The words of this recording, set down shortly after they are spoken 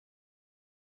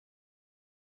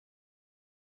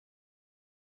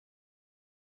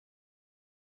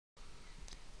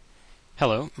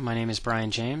Hello, my name is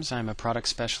Brian James. I'm a product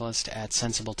specialist at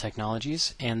Sensible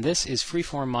Technologies, and this is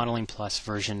Freeform Modeling Plus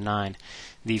version 9.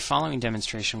 The following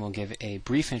demonstration will give a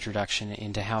brief introduction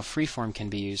into how Freeform can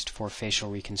be used for facial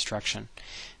reconstruction.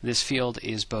 This field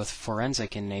is both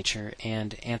forensic in nature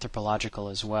and anthropological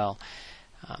as well.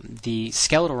 The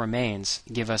skeletal remains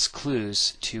give us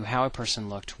clues to how a person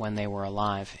looked when they were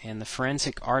alive, and the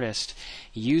forensic artist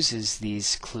uses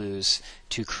these clues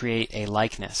to create a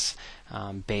likeness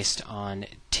based on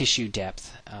tissue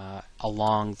depth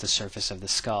along the surface of the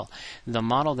skull. The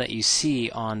model that you see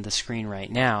on the screen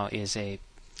right now is a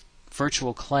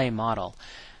virtual clay model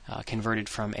converted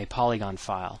from a polygon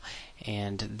file,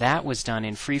 and that was done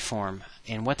in Freeform.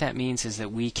 And what that means is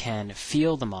that we can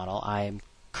feel the model. I'm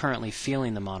currently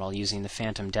feeling the model using the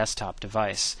Phantom desktop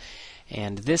device,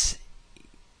 and this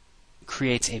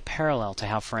creates a parallel to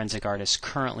how forensic artists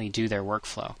currently do their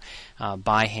workflow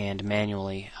by hand,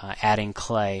 manually adding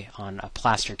clay on a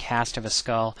plaster cast of a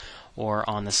skull or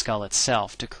on the skull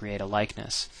itself to create a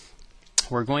likeness.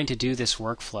 We're going to do this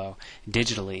workflow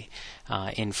digitally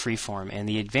in Freeform, and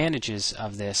the advantages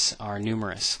of this are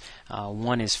numerous.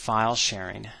 One is file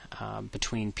sharing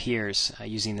between peers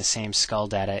using the same skull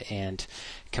data and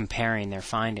comparing their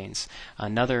findings.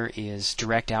 Another is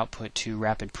direct output to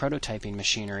rapid prototyping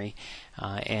machinery,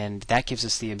 and that gives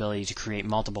us the ability to create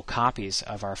multiple copies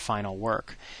of our final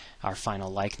work, our final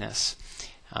likeness.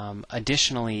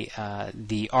 Additionally,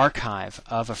 the archive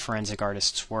of a forensic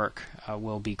artist's work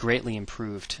will be greatly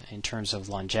improved in terms of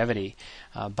longevity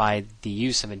by the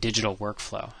use of a digital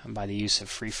workflow and by the use of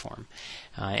Freeform.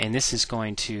 And this is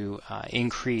going to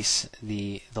increase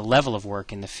the level of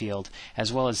work in the field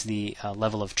as well as the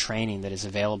level of training that is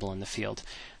available in the field.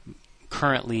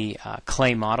 Currently,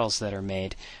 clay models that are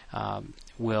made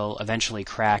will eventually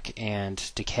crack and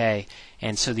decay,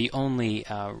 and so the only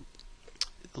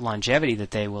longevity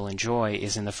that they will enjoy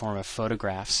is in the form of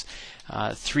photographs.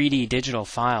 3D digital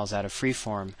files out of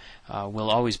Freeform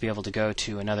will always be able to go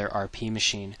to another RP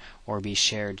machine or be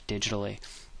shared digitally.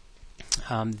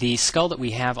 The skull that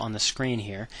we have on the screen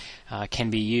here can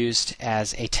be used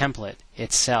as a template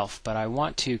itself, but I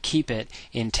want to keep it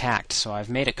intact, so I've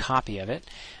made a copy of it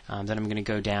that I'm going to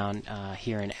go down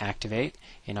here and activate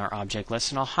in our object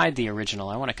list, and I'll hide the original.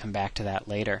 I want to come back to that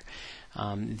later.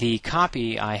 The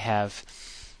copy I have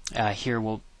here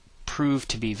will prove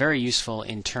to be very useful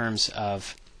in terms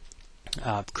of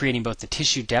creating both the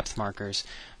tissue depth markers,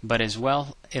 but as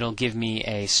well it'll give me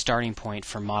a starting point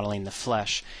for modeling the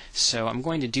flesh. So I'm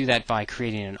going to do that by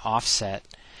creating an offset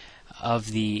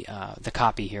of the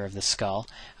copy here of the skull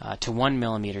to 1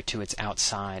 millimeter to its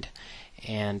outside.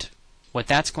 And what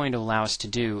that's going to allow us to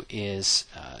do is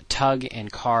tug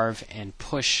and carve and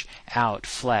push out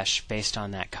flesh based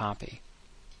on that copy.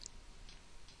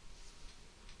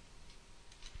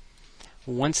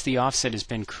 Once the offset has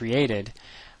been created,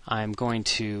 I'm going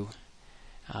to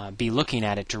be looking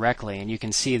at it directly, and you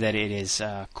can see that it is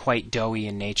quite doughy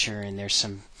in nature, and there's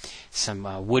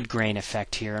some wood grain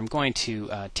effect here. I'm going to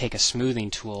take a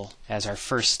smoothing tool as our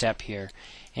first step here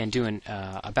and do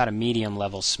about a medium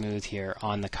level smooth here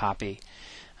on the copy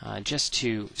just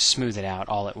to smooth it out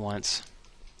all at once.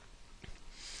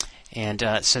 And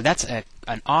so that's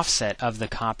an offset of the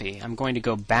copy. I'm going to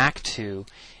go back to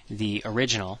the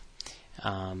original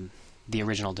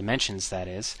dimensions, that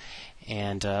is,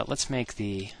 and let's make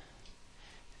the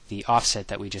offset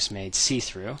that we just made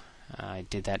see-through. I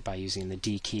did that by using the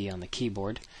D key on the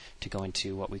keyboard to go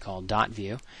into what we call dot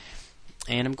view,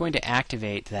 and I'm going to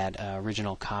activate that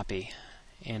original copy,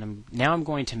 and now I'm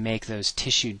going to make those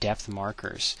tissue depth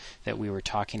markers that we were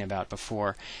talking about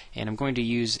before, and I'm going to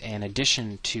use an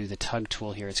addition to the tug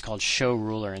tool here. It's called Show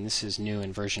Ruler, and this is new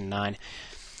in version 9.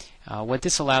 What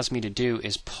this allows me to do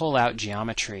is pull out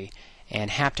geometry and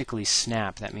haptically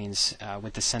snap. That means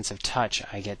with the sense of touch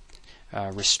I get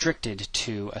restricted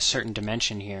to a certain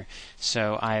dimension here.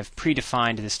 So I have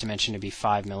predefined this dimension to be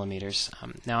 5 millimeters.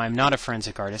 Now I'm not a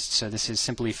forensic artist, so this is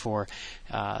simply for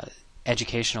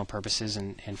educational purposes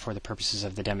and for the purposes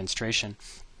of the demonstration.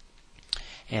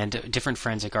 And different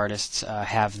forensic artists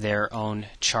have their own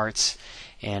charts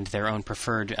and their own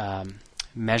preferred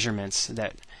measurements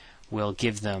that will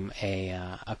give them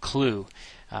a clue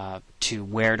to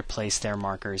where to place their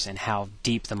markers and how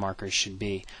deep the markers should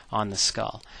be on the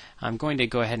skull. I'm going to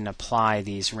go ahead and apply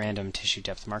these random tissue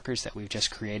depth markers that we've just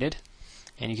created,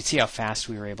 and you can see how fast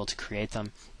we were able to create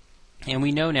them. And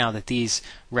we know now that these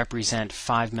represent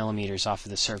 5 millimeters off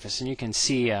of the surface, and you can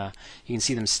see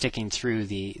them sticking through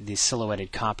the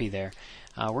silhouetted copy there.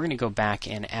 We're going to go back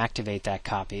and activate that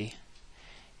copy,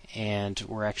 and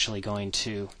we're actually going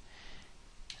to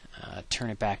turn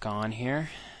it back on here.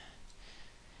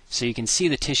 So you can see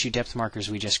the tissue depth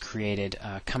markers we just created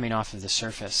coming off of the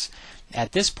surface.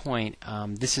 At this point,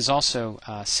 this is also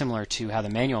similar to how the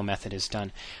manual method is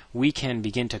done. We can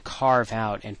begin to carve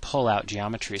out and pull out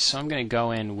geometry. So I'm going to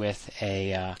go in with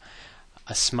a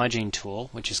smudging tool,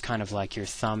 which is kind of like your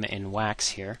thumb in wax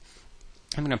here.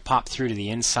 I'm going to pop through to the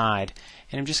inside,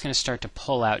 and I'm just going to start to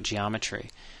pull out geometry.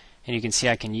 And you can see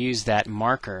I can use that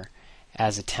marker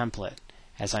as a template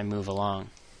as I move along.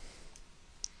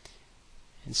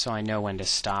 And so I know when to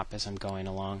stop as I'm going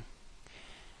along.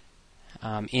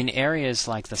 In areas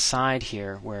like the side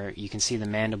here, where you can see the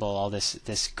mandible, all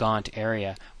this gaunt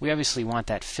area, we obviously want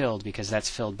that filled because that's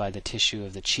filled by the tissue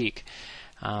of the cheek.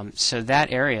 So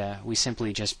that area, we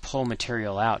simply just pull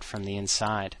material out from the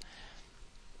inside.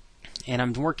 And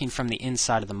I'm working from the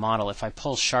inside of the model. If I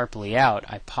pull sharply out,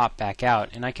 I pop back out,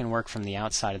 and I can work from the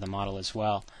outside of the model as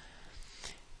well.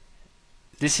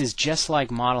 This is just like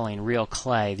modeling real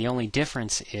clay. The only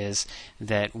difference is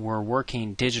that we're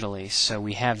working digitally, so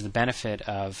we have the benefit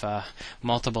of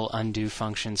multiple undo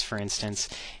functions, for instance,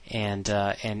 and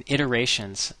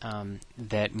iterations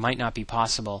that might not be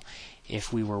possible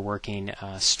if we were working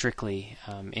strictly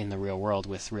in the real world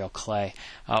with real clay.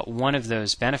 One of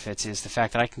those benefits is the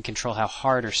fact that I can control how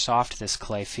hard or soft this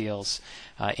clay feels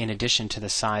in addition to the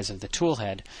size of the tool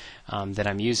head that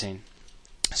I'm using.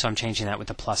 So I'm changing that with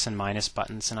the plus and minus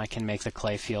buttons, and I can make the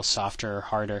clay feel softer or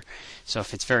harder. So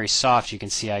if it's very soft, you can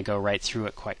see I go right through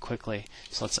it quite quickly.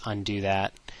 So let's undo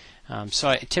that. So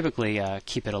I typically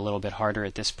keep it a little bit harder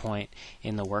at this point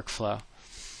in the workflow.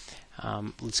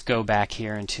 Let's go back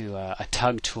here into a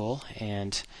tug tool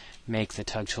and make the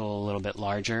tug tool a little bit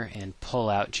larger and pull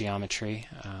out geometry.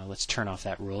 Let's turn off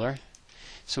that ruler.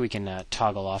 So we can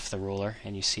toggle off the ruler,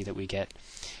 and you see that we get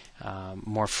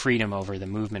more freedom over the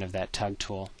movement of that tug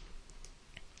tool.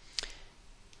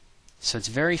 So it's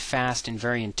very fast and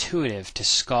very intuitive to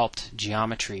sculpt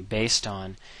geometry based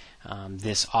on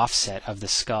this offset of the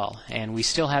skull. And we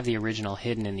still have the original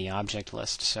hidden in the object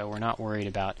list, so we're not worried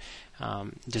about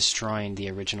destroying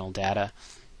the original data.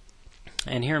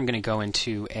 And here I'm going to go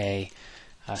into a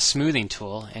smoothing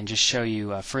tool and just show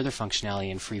you further functionality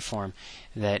in Freeform,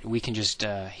 that we can just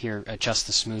here adjust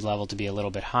the smooth level to be a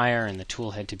little bit higher and the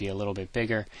tool head to be a little bit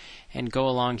bigger, and go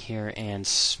along here and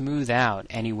smooth out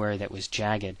anywhere that was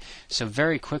jagged. So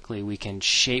very quickly we can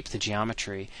shape the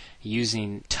geometry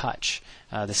using touch,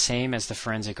 the same as the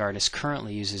forensic artist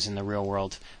currently uses in the real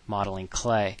world modeling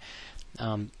clay.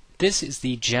 This is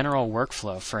the general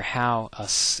workflow for how a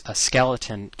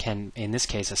skeleton can, in this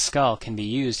case a skull, can be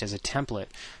used as a template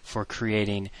for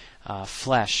creating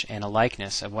flesh and a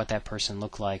likeness of what that person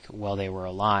looked like while they were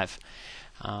alive.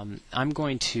 I'm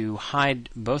going to hide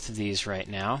both of these right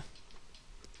now,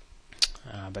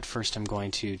 but first I'm going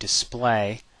to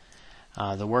display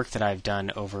the work that I've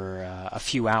done over a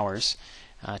few hours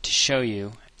to show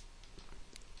you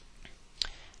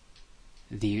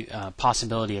the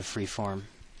possibility of freeform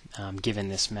given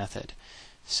this method.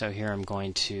 So here I'm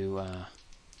going to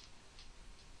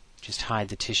just hide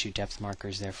the tissue depth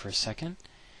markers there for a second.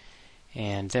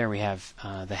 And there we have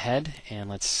the head, and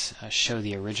let's show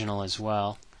the original as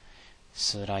well,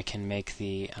 so that I can make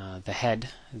the head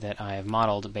that I have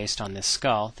modeled based on this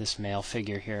skull, this male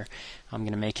figure here. I'm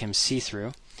going to make him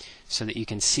see-through so that you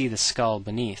can see the skull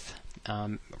beneath.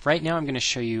 Right now I'm going to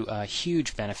show you a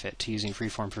huge benefit to using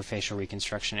Freeform for facial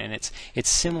reconstruction, and it's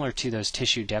similar to those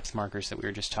tissue depth markers that we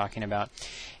were just talking about.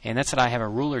 And that's that I have a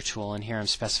ruler tool, and here I'm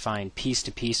specifying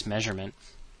piece-to-piece measurement.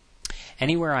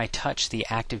 Anywhere I touch the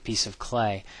active piece of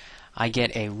clay, I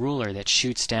get a ruler that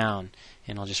shoots down,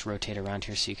 and I'll just rotate around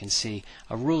here so you can see,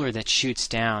 a ruler that shoots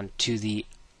down to the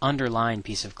underlying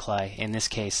piece of clay, in this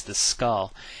case the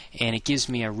skull, and it gives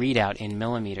me a readout in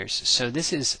millimeters. So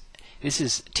this is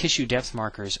tissue depth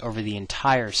markers over the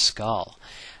entire skull.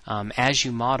 As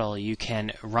you model, you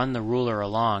can run the ruler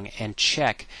along and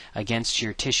check against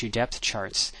your tissue depth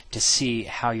charts to see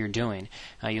how you're doing.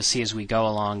 You'll see as we go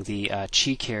along the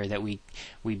cheek here that we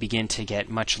begin to get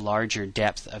much larger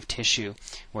depth of tissue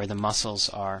where the muscles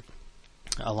are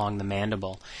along the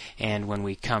mandible. And when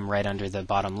we come right under the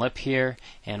bottom lip here,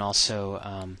 and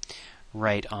also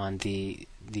right on the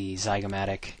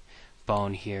zygomatic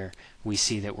bone here, we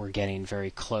see that we're getting very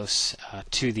close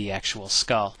to the actual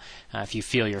skull. If you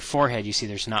feel your forehead, you see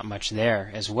there's not much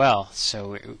there as well.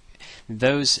 So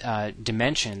those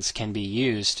dimensions can be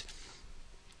used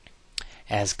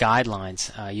as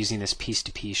guidelines using this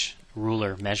piece-to-piece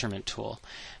ruler measurement tool.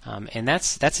 And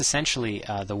that's essentially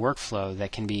the workflow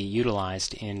that can be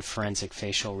utilized in forensic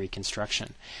facial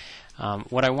reconstruction.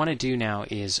 What I want to do now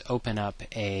is open up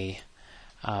a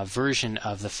version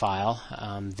of the file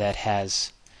that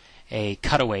has a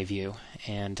cutaway view,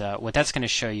 and what that's going to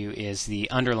show you is the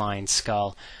underlying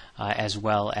skull as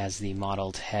well as the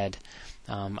modeled head.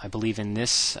 I believe in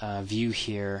this view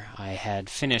here I had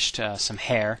finished some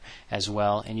hair as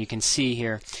well, and you can see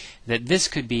here that this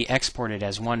could be exported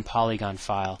as one polygon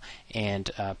file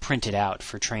and printed out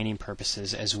for training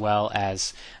purposes as well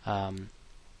as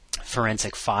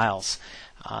forensic files.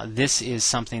 This is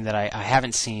something that I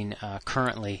haven't seen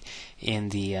currently in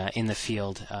the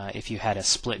field. If you had a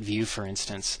split view, for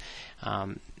instance,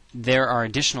 there are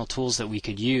additional tools that we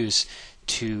could use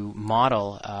to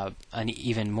model an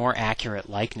even more accurate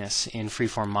likeness in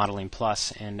Freeform Modeling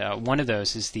Plus, and one of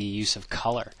those is the use of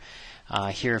color.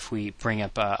 Here, if we bring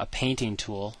up a painting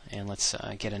tool, and let's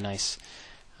get a nice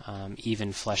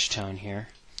even flesh tone here,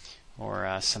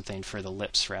 or something for the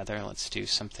lips rather. Let's do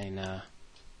something a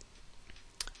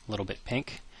little bit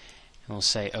pink, and we'll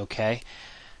say OK.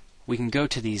 We can go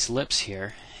to these lips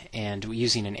here, and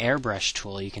using an airbrush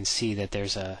tool you can see that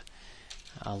there's a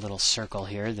little circle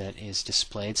here that is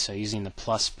displayed. So using the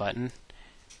plus button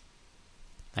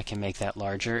I can make that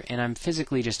larger, and I'm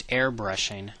physically just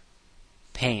airbrushing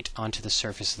paint onto the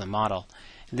surface of the model.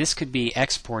 This could be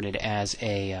exported as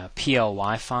a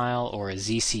PLY file or a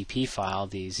ZCP file,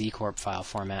 the ZCorp file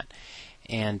format,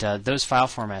 and those file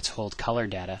formats hold color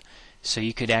data, so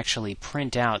you could actually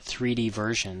print out 3D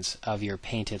versions of your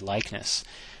painted likeness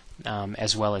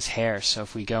as well as hair. So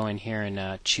if we go in here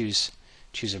and choose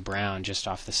a brown just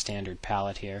off the standard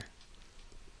palette here,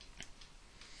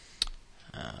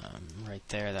 right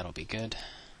there, that'll be good.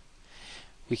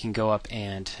 We can go up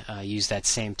and use that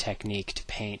same technique to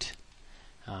paint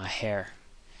hair.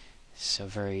 So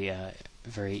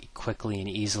very quickly and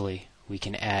easily we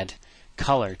can add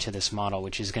color to this model,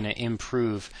 which is going to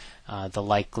improve the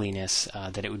likeliness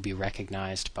that it would be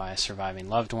recognized by a surviving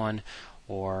loved one,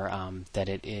 or that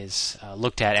it is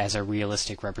looked at as a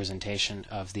realistic representation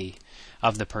of the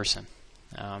person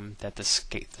that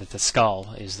the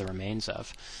skull is the remains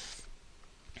of.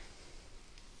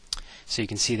 So you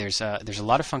can see there's a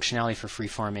lot of functionality for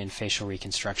Freeform in facial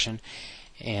reconstruction,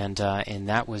 and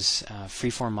that was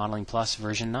Freeform Modeling Plus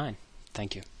version 9.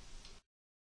 Thank you.